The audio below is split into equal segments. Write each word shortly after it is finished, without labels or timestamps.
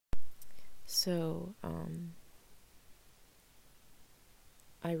So,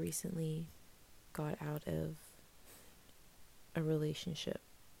 I recently got out of a relationship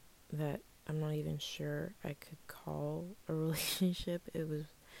that I'm not even sure I could call a relationship. It was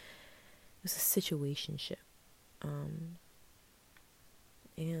a situationship.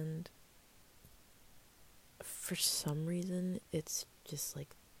 And for some reason, it's just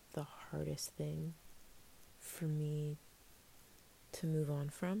like the hardest thing for me to move on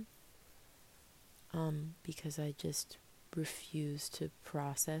from. Because I just refuse to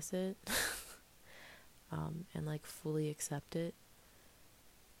process it and like fully accept it,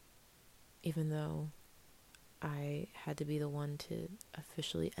 even though I had to be the one to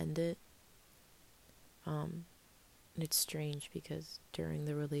officially end it. And it's strange because during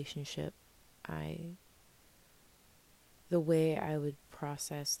the relationship, the way I would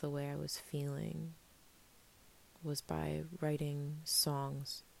process the way I was feeling was by writing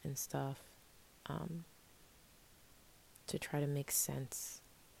songs and stuff, to try to make sense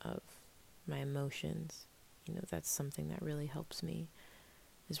of my emotions. That's something that really helps me,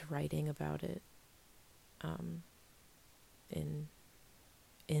 is writing about it, in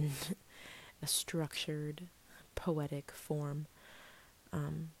a structured, poetic form.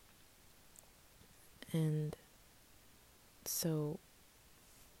 And so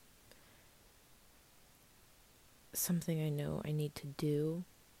something I know I need to do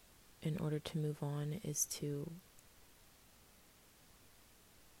in order to move on is to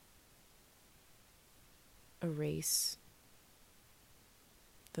erase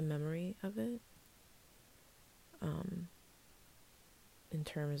the memory of it, in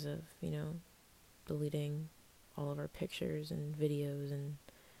terms of, deleting all of our pictures and videos and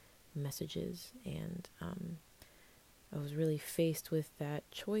messages. And I was really faced with that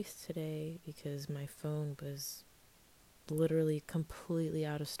choice today because my phone was literally completely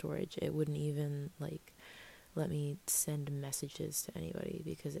out of storage. It wouldn't even let me send messages to anybody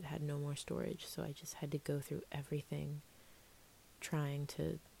because it had no more storage. So I just had to go through everything trying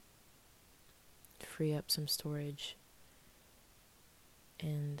to free up some storage,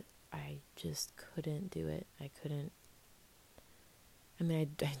 and I just couldn't do it. I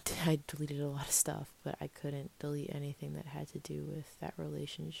deleted a lot of stuff, but I couldn't delete anything that had to do with that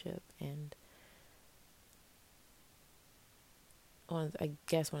relationship. And I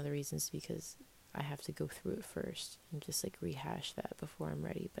guess one of the reasons is because I have to go through it first and just rehash that before I'm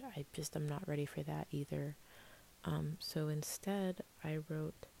ready. But I'm not ready for that either. So instead, I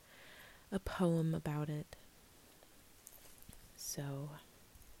wrote a poem about it. So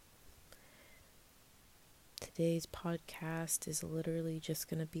today's podcast is literally just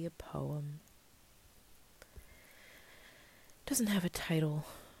going to be a poem. It doesn't have a title,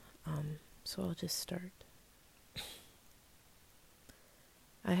 so I'll just start.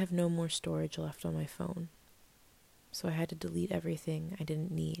 I have no more storage left on my phone, so I had to delete everything I didn't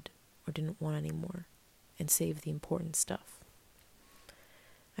need or didn't want anymore and save the important stuff.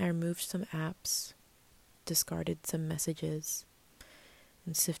 I removed some apps, discarded some messages,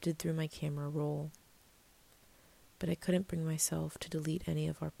 and sifted through my camera roll. But I couldn't bring myself to delete any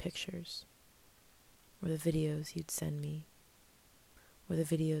of our pictures, or the videos you'd send me, or the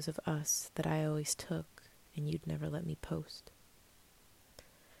videos of us that I always took and you'd never let me post.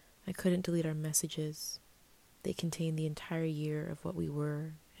 I couldn't delete our messages. They contain the entire year of what we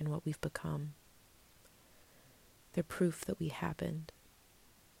were and what we've become. They're proof that we happened,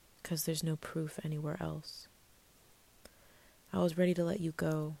 because there's no proof anywhere else. I was ready to let you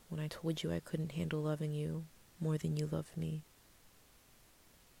go when I told you I couldn't handle loving you more than you loved me.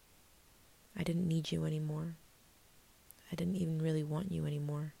 I didn't need you anymore. I didn't even really want you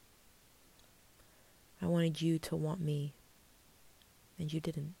anymore. I wanted you to want me, and you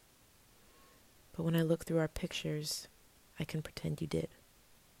didn't. But when I look through our pictures, I can pretend you did.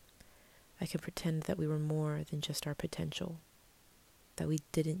 I can pretend that we were more than just our potential, that we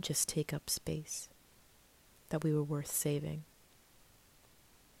didn't just take up space, that we were worth saving.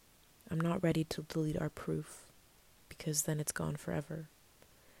 I'm not ready to delete our proof, because then it's gone forever.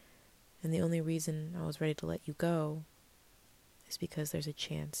 And the only reason I was ready to let you go is because there's a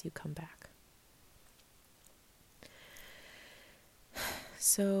chance you come back.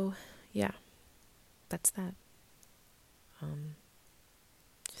 So, yeah, that's that.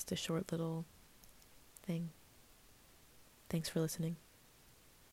 Just a short little thing. Thanks for listening.